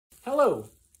Hello,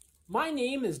 my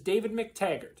name is David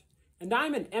MacTaggart, and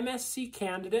I'm an MSc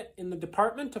candidate in the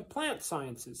Department of Plant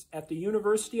Sciences at the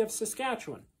University of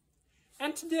Saskatchewan.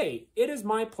 And today, it is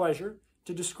my pleasure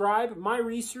to describe my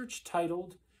research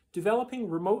titled Developing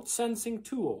Remote Sensing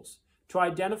Tools to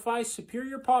Identify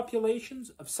Superior Populations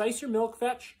of Sicer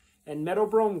Milkvetch and Meadow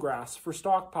Brome Grass for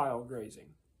Stockpile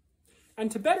Grazing.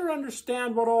 And to better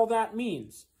understand what all that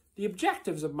means, the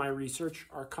objectives of my research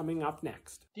are coming up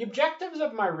next. The objectives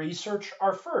of my research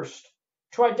are first,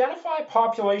 to identify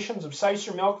populations of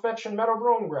Sicer milkvetch and meadow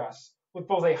brome grass with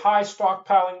both a high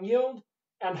stockpiling yield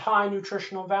and high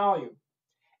nutritional value.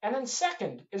 And then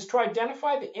second is to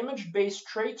identify the image-based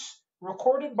traits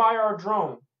recorded by our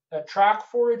drone that track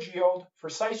forage yield for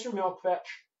Sicer milkvetch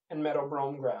and meadow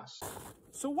brome grass.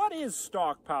 So what is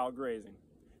stockpile grazing?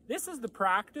 This is the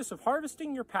practice of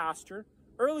harvesting your pasture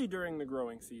early during the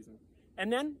growing season,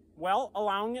 and then, well,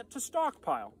 allowing it to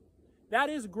stockpile. That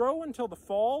is, grow until the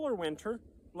fall or winter,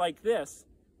 like this,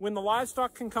 when the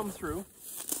livestock can come through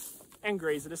and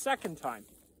graze it a second time.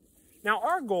 Now,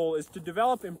 our goal is to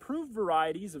develop improved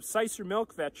varieties of Sicer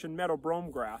milkvetch and meadow brome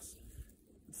grass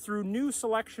through new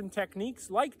selection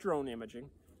techniques like drone imaging,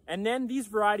 and then these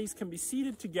varieties can be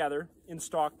seeded together in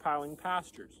stockpiling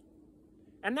pastures.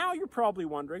 And now you're probably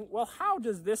wondering, well, how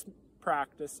does this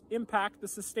practice impact the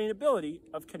sustainability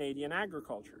of Canadian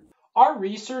agriculture? Our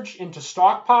research into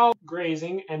stockpile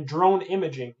grazing and drone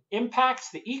imaging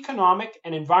impacts the economic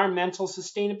and environmental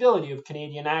sustainability of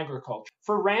Canadian agriculture.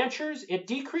 For ranchers, it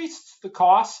decreases the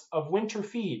cost of winter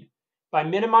feed by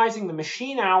minimizing the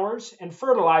machine hours and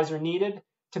fertilizer needed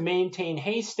to maintain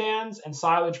hay stands and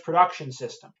silage production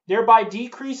system, thereby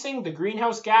decreasing the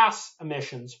greenhouse gas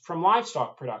emissions from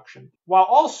livestock production, while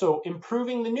also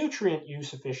improving the nutrient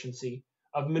use efficiency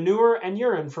of manure and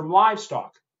urine from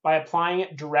livestock by applying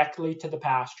it directly to the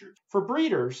pastures. For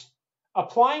breeders,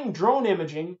 applying drone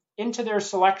imaging into their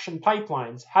selection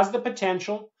pipelines has the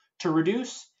potential to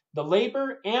reduce the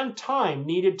labor and time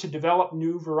needed to develop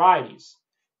new varieties,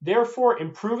 therefore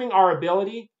improving our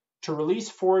ability to release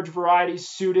forage varieties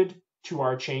suited to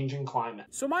our changing climate.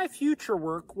 So my future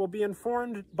work will be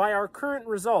informed by our current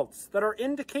results that are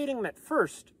indicating that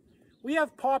first, we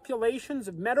have populations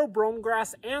of meadow brome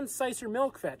grass and Sicer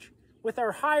milkvetch with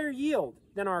our higher yield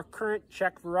than our current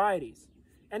Czech varieties.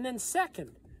 And then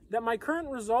second, that my current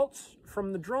results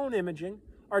from the drone imaging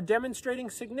are demonstrating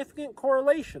significant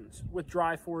correlations with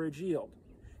dry forage yield.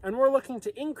 And we're looking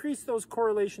to increase those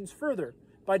correlations further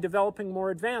by developing more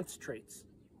advanced traits.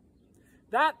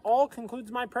 That all concludes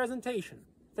my presentation.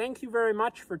 Thank you very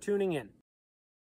much for tuning in.